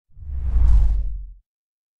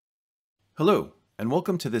Hello, and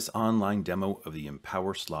welcome to this online demo of the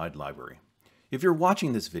Empower Slide Library. If you're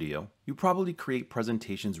watching this video, you probably create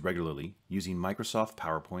presentations regularly using Microsoft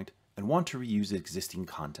PowerPoint and want to reuse existing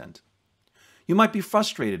content. You might be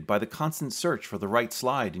frustrated by the constant search for the right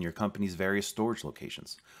slide in your company's various storage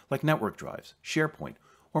locations, like network drives, SharePoint,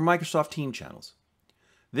 or Microsoft Teams channels.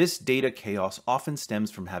 This data chaos often stems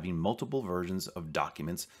from having multiple versions of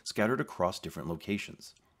documents scattered across different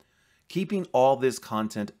locations. Keeping all this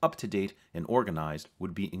content up to date and organized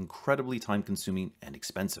would be incredibly time-consuming and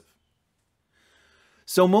expensive.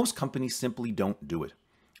 So most companies simply don't do it.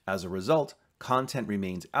 As a result, content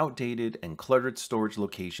remains outdated and cluttered storage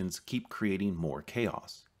locations keep creating more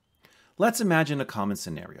chaos. Let's imagine a common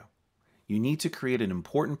scenario. You need to create an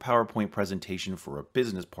important PowerPoint presentation for a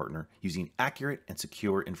business partner using accurate and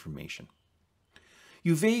secure information.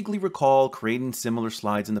 You vaguely recall creating similar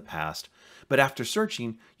slides in the past, but after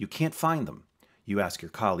searching, you can't find them. You ask your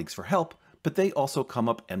colleagues for help, but they also come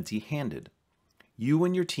up empty-handed. You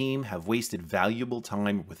and your team have wasted valuable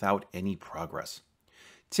time without any progress.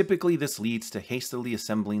 Typically, this leads to hastily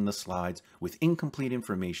assembling the slides with incomplete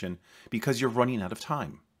information because you're running out of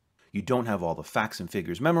time. You don't have all the facts and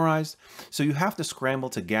figures memorized, so you have to scramble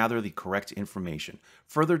to gather the correct information,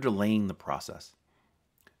 further delaying the process.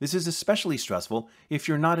 This is especially stressful if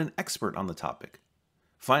you're not an expert on the topic.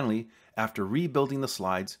 Finally, after rebuilding the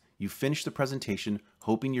slides, you finish the presentation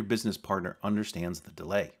hoping your business partner understands the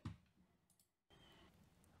delay.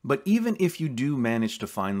 But even if you do manage to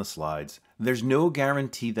find the slides, there's no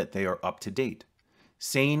guarantee that they are up to date.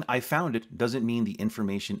 Saying "I found it" doesn't mean the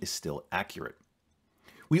information is still accurate.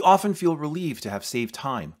 We often feel relieved to have saved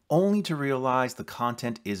time, only to realize the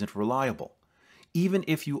content isn't reliable. Even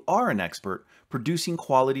if you are an expert, producing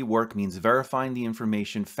quality work means verifying the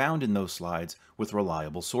information found in those slides with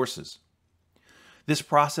reliable sources. This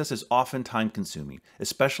process is often time-consuming,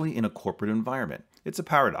 especially in a corporate environment. It's a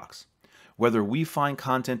paradox. Whether we find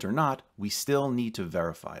content or not, we still need to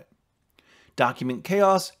verify it. Document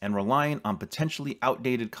chaos and relying on potentially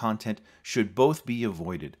outdated content should both be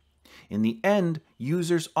avoided. In the end,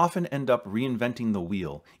 users often end up reinventing the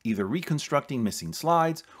wheel, either reconstructing missing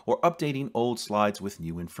slides or updating old slides with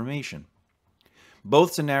new information.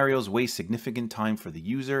 Both scenarios waste significant time for the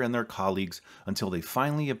user and their colleagues until they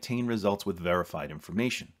finally obtain results with verified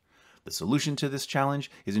information. The solution to this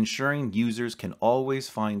challenge is ensuring users can always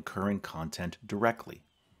find current content directly.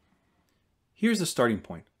 Here's a starting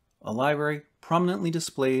point: a library prominently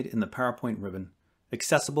displayed in the PowerPoint ribbon,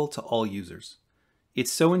 accessible to all users.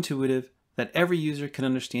 It's so intuitive that every user can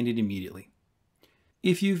understand it immediately.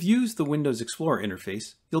 If you've used the Windows Explorer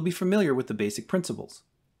interface, you'll be familiar with the basic principles.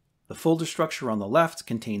 The folder structure on the left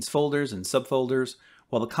contains folders and subfolders,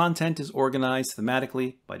 while the content is organized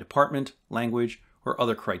thematically by department, language, or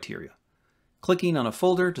other criteria. Clicking on a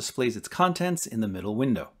folder displays its contents in the middle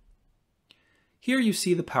window. Here you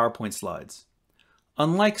see the PowerPoint slides.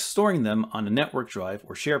 Unlike storing them on a network drive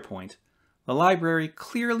or SharePoint, the library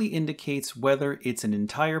clearly indicates whether it's an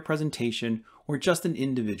entire presentation or just an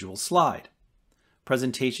individual slide.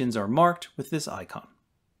 Presentations are marked with this icon.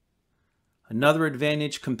 Another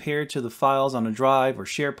advantage compared to the files on a drive or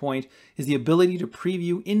SharePoint is the ability to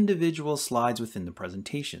preview individual slides within the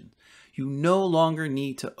presentation. You no longer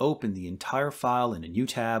need to open the entire file in a new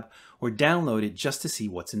tab or download it just to see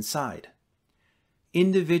what's inside.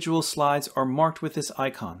 Individual slides are marked with this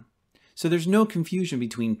icon, so there's no confusion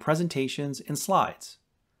between presentations and slides.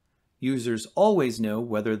 Users always know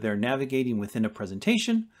whether they're navigating within a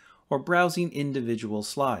presentation or browsing individual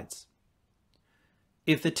slides.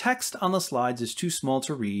 If the text on the slides is too small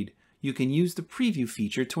to read, you can use the preview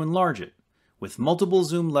feature to enlarge it, with multiple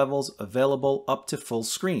zoom levels available up to full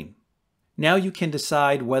screen. Now you can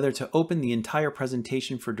decide whether to open the entire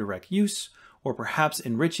presentation for direct use or perhaps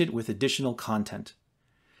enrich it with additional content.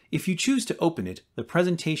 If you choose to open it, the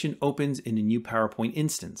presentation opens in a new PowerPoint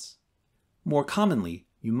instance. More commonly,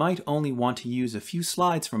 you might only want to use a few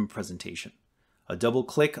slides from a presentation. A double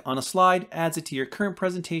click on a slide adds it to your current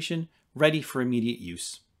presentation, ready for immediate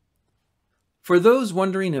use. For those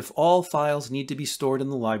wondering if all files need to be stored in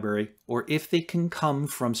the library or if they can come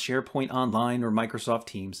from SharePoint Online or Microsoft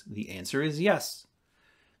Teams, the answer is yes.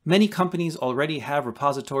 Many companies already have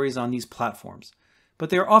repositories on these platforms, but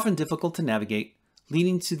they are often difficult to navigate,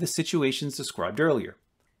 leading to the situations described earlier.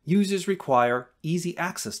 Users require easy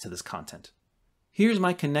access to this content. Here's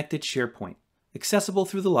my connected SharePoint, accessible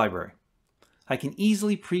through the library. I can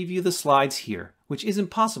easily preview the slides here, which isn't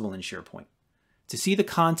possible in SharePoint, to see the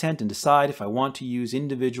content and decide if I want to use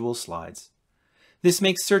individual slides. This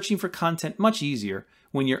makes searching for content much easier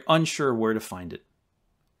when you're unsure where to find it.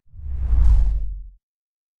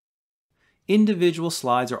 individual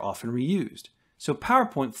slides are often reused, so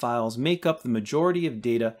PowerPoint files make up the majority of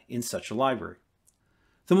data in such a library.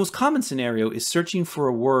 The most common scenario is searching for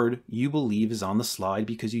a word you believe is on the slide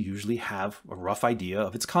because you usually have a rough idea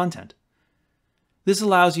of its content. This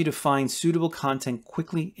allows you to find suitable content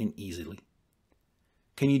quickly and easily.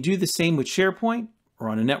 Can you do the same with SharePoint or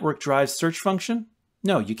on a network drive search function?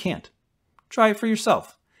 No, you can't. Try it for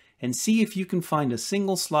yourself and see if you can find a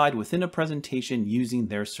single slide within a presentation using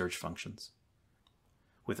their search functions.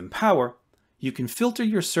 With Empower, you can filter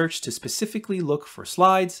your search to specifically look for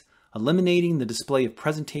slides, eliminating the display of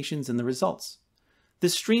presentations and the results.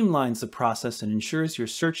 This streamlines the process and ensures you're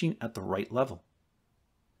searching at the right level.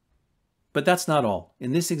 But that's not all.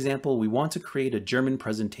 In this example, we want to create a German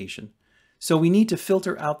presentation, so we need to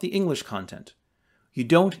filter out the English content. You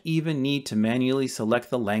don't even need to manually select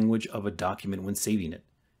the language of a document when saving it.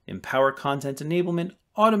 Empower Content Enablement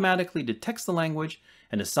automatically detects the language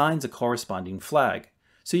and assigns a corresponding flag,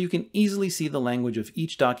 so you can easily see the language of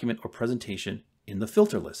each document or presentation in the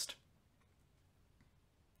filter list.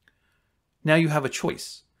 Now you have a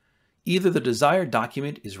choice. Either the desired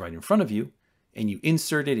document is right in front of you and you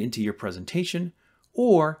insert it into your presentation,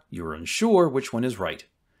 or you're unsure which one is right.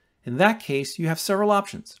 In that case, you have several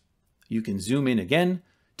options. You can zoom in again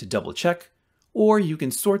to double check, or you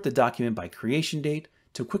can sort the document by creation date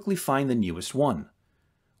to quickly find the newest one.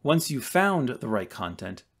 Once you've found the right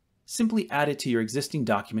content, simply add it to your existing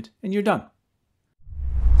document and you're done.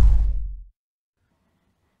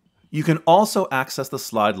 You can also access the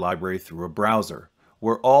slide library through a browser,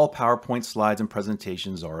 where all PowerPoint slides and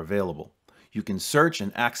presentations are available. You can search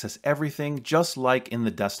and access everything just like in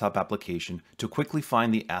the desktop application to quickly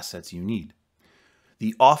find the assets you need.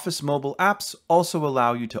 The Office mobile apps also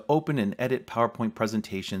allow you to open and edit PowerPoint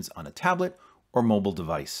presentations on a tablet or mobile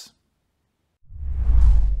device.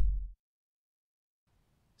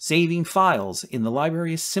 Saving files in the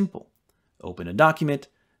library is simple. Open a document,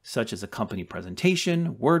 such as a company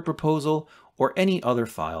presentation, Word proposal, or any other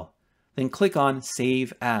file. Then click on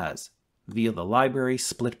Save As via the Library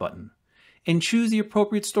Split button and choose the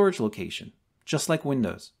appropriate storage location, just like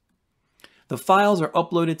Windows. The files are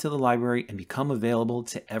uploaded to the library and become available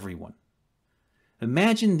to everyone.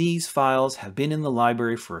 Imagine these files have been in the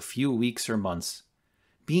library for a few weeks or months,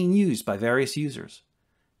 being used by various users.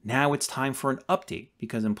 Now it's time for an update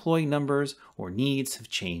because employee numbers or needs have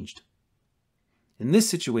changed. In this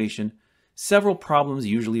situation, several problems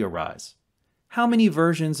usually arise. How many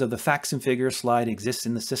versions of the facts and figures slide exist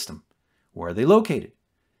in the system? Where are they located?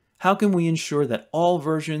 How can we ensure that all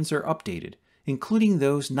versions are updated, including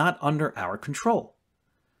those not under our control?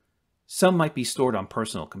 Some might be stored on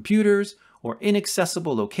personal computers or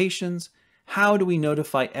inaccessible locations. How do we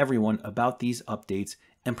notify everyone about these updates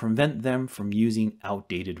and prevent them from using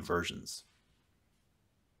outdated versions?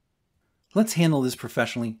 Let's handle this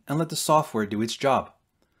professionally and let the software do its job.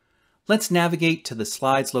 Let's navigate to the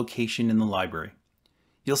slides location in the library.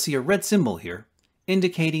 You'll see a red symbol here,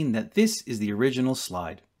 indicating that this is the original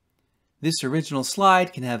slide. This original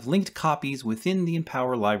slide can have linked copies within the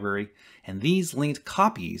Empower library, and these linked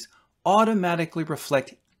copies automatically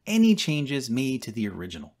reflect any changes made to the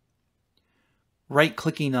original.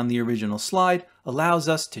 Right-clicking on the original slide allows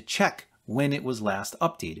us to check when it was last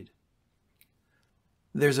updated.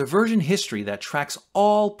 There's a version history that tracks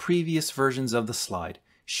all previous versions of the slide,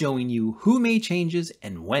 showing you who made changes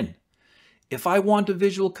and when. If I want a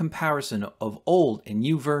visual comparison of old and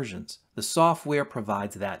new versions, the software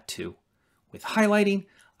provides that too. With highlighting,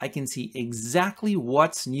 I can see exactly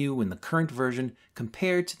what's new in the current version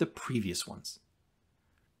compared to the previous ones.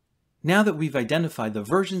 Now that we've identified the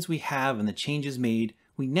versions we have and the changes made,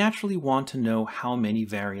 we naturally want to know how many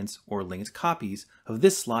variants or linked copies of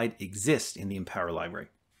this slide exist in the Empower library.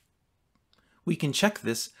 We can check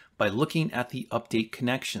this by looking at the Update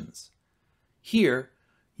Connections. Here,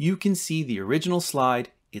 you can see the original slide,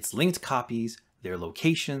 its linked copies, their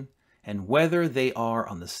location, and whether they are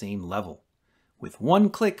on the same level. With one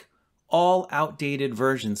click, all outdated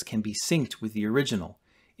versions can be synced with the original,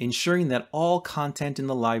 ensuring that all content in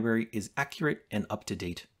the library is accurate and up to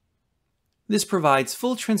date. This provides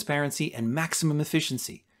full transparency and maximum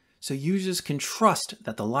efficiency, so users can trust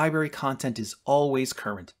that the library content is always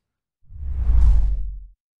current.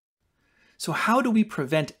 So how do we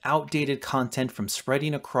prevent outdated content from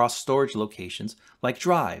spreading across storage locations like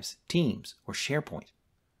Drives, Teams, or SharePoint?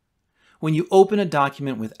 When you open a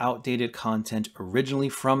document with outdated content originally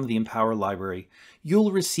from the Empower library,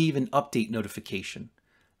 you'll receive an update notification.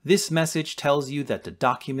 This message tells you that the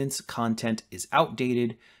document's content is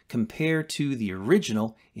outdated compared to the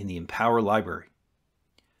original in the Empower library.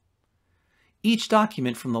 Each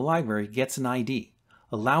document from the library gets an ID,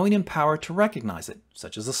 allowing Empower to recognize it,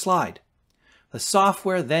 such as a slide. The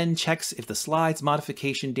software then checks if the slide's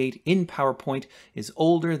modification date in PowerPoint is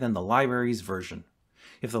older than the library's version.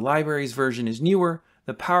 If the library's version is newer,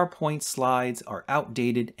 the PowerPoint slides are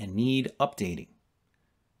outdated and need updating.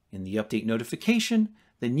 In the update notification,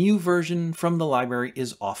 the new version from the library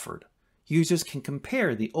is offered. Users can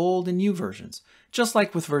compare the old and new versions, just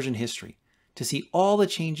like with version history, to see all the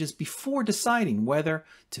changes before deciding whether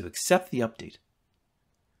to accept the update.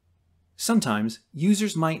 Sometimes,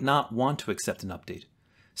 users might not want to accept an update,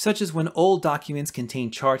 such as when old documents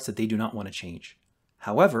contain charts that they do not want to change.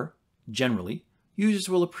 However, generally, users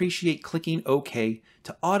will appreciate clicking OK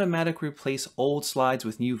to automatically replace old slides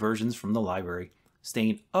with new versions from the library,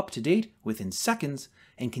 staying up to date within seconds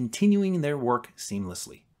and continuing their work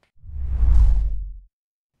seamlessly.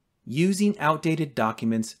 Using outdated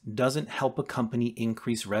documents doesn't help a company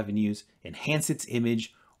increase revenues, enhance its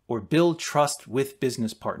image, or build trust with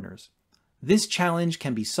business partners. This challenge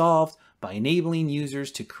can be solved by enabling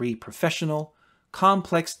users to create professional,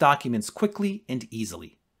 complex documents quickly and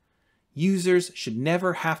easily. Users should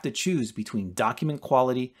never have to choose between document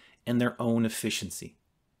quality and their own efficiency.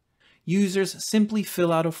 Users simply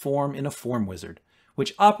fill out a form in a form wizard,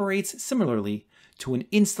 which operates similarly to an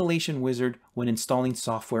installation wizard when installing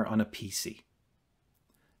software on a PC.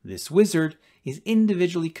 This wizard is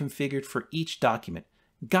individually configured for each document,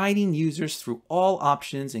 guiding users through all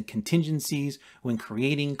options and contingencies when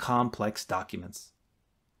creating complex documents.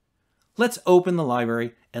 Let's open the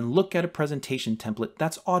library and look at a presentation template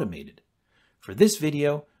that's automated. For this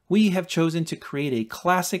video, we have chosen to create a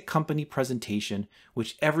classic company presentation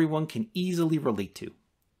which everyone can easily relate to.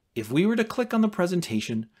 If we were to click on the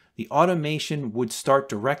presentation, the automation would start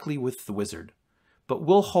directly with the wizard, but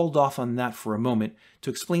we'll hold off on that for a moment to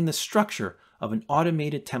explain the structure of an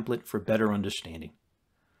automated template for better understanding.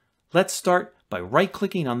 Let's start by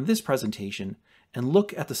right-clicking on this presentation and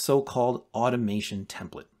look at the so-called automation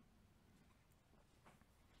template.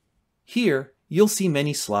 Here, you'll see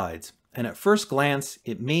many slides, and at first glance,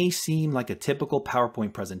 it may seem like a typical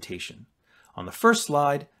PowerPoint presentation. On the first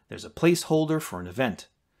slide, there's a placeholder for an event.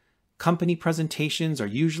 Company presentations are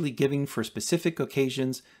usually given for specific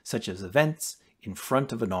occasions, such as events in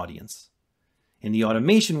front of an audience. In the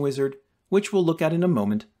automation wizard, which we'll look at in a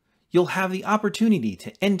moment, you'll have the opportunity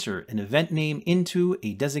to enter an event name into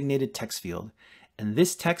a designated text field, and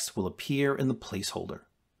this text will appear in the placeholder.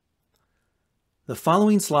 The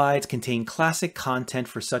following slides contain classic content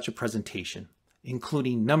for such a presentation,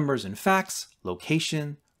 including numbers and facts,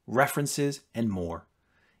 location, references, and more.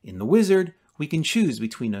 In the wizard, we can choose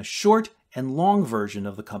between a short and long version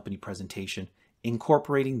of the company presentation,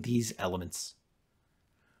 incorporating these elements.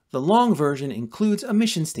 The long version includes a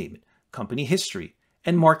mission statement, company history,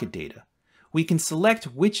 and market data. We can select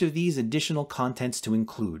which of these additional contents to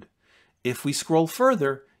include. If we scroll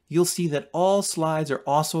further, you'll see that all slides are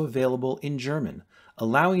also available in German,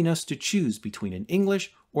 allowing us to choose between an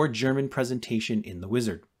English or German presentation in the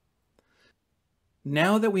wizard.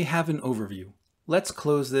 Now that we have an overview, let's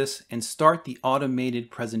close this and start the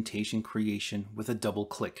automated presentation creation with a double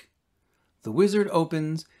click. The wizard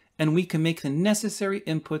opens and we can make the necessary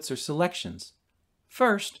inputs or selections.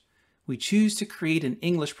 First, we choose to create an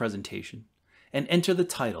English presentation and enter the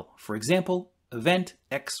title, for example, Event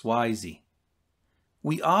XYZ.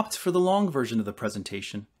 We opt for the long version of the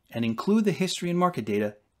presentation and include the history and market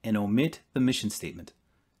data and omit the mission statement.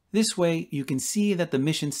 This way, you can see that the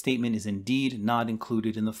mission statement is indeed not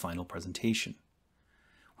included in the final presentation.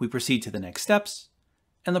 We proceed to the next steps,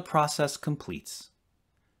 and the process completes.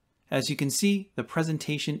 As you can see, the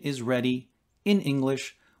presentation is ready in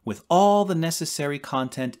English with all the necessary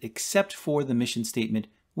content except for the mission statement,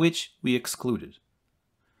 which we excluded.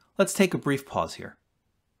 Let's take a brief pause here.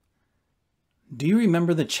 Do you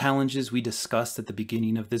remember the challenges we discussed at the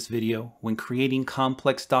beginning of this video when creating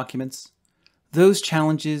complex documents? Those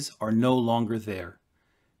challenges are no longer there.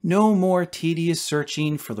 No more tedious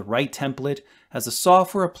searching for the right template as the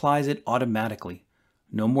software applies it automatically.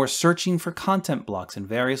 No more searching for content blocks in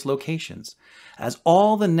various locations, as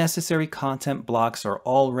all the necessary content blocks are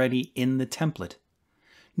already in the template.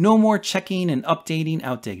 No more checking and updating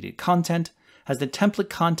outdated content, as the template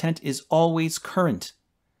content is always current.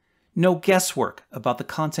 No guesswork about the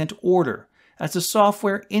content order, as the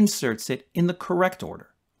software inserts it in the correct order.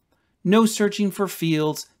 No searching for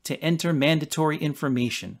fields to enter mandatory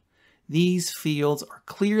information. These fields are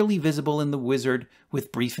clearly visible in the wizard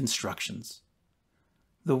with brief instructions.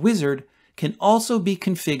 The wizard can also be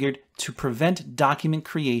configured to prevent document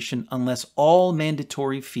creation unless all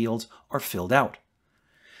mandatory fields are filled out,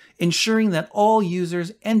 ensuring that all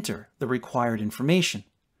users enter the required information.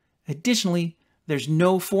 Additionally, there's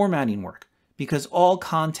no formatting work because all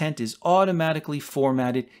content is automatically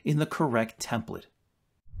formatted in the correct template.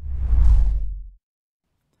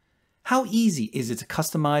 How easy is it to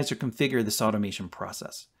customize or configure this automation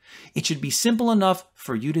process? It should be simple enough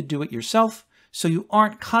for you to do it yourself, so you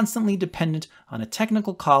aren't constantly dependent on a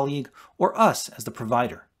technical colleague or us as the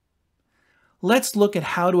provider. Let's look at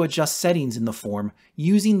how to adjust settings in the form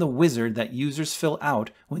using the wizard that users fill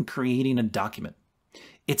out when creating a document.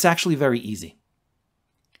 It's actually very easy.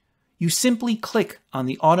 You simply click on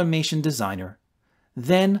the Automation Designer,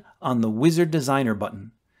 then on the Wizard Designer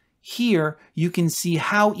button. Here, you can see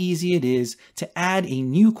how easy it is to add a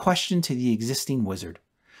new question to the existing wizard.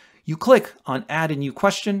 You click on Add a New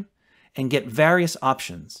Question and get various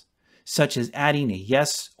options, such as adding a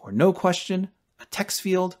yes or no question, a text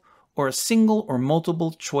field, or a single or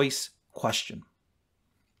multiple choice question.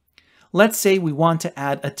 Let's say we want to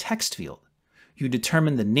add a text field. You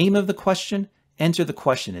determine the name of the question, enter the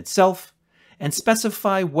question itself, and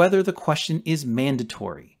specify whether the question is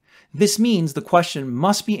mandatory. This means the question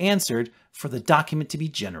must be answered for the document to be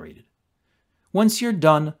generated. Once you're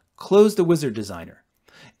done, close the Wizard Designer.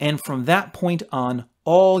 And from that point on,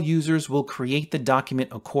 all users will create the document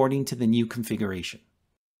according to the new configuration.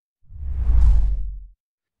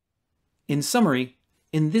 In summary,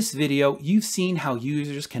 in this video, you've seen how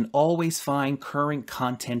users can always find current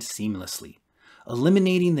content seamlessly,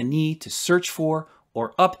 eliminating the need to search for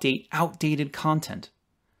or update outdated content.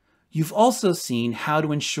 You've also seen how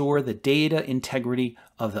to ensure the data integrity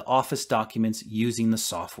of the Office documents using the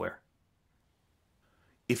software.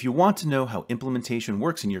 If you want to know how implementation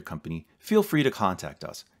works in your company, feel free to contact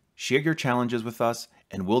us. Share your challenges with us,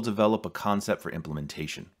 and we'll develop a concept for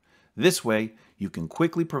implementation. This way, you can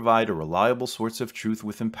quickly provide a reliable source of truth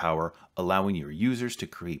within Power, allowing your users to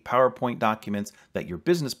create PowerPoint documents that your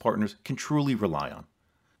business partners can truly rely on.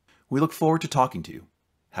 We look forward to talking to you.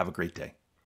 Have a great day.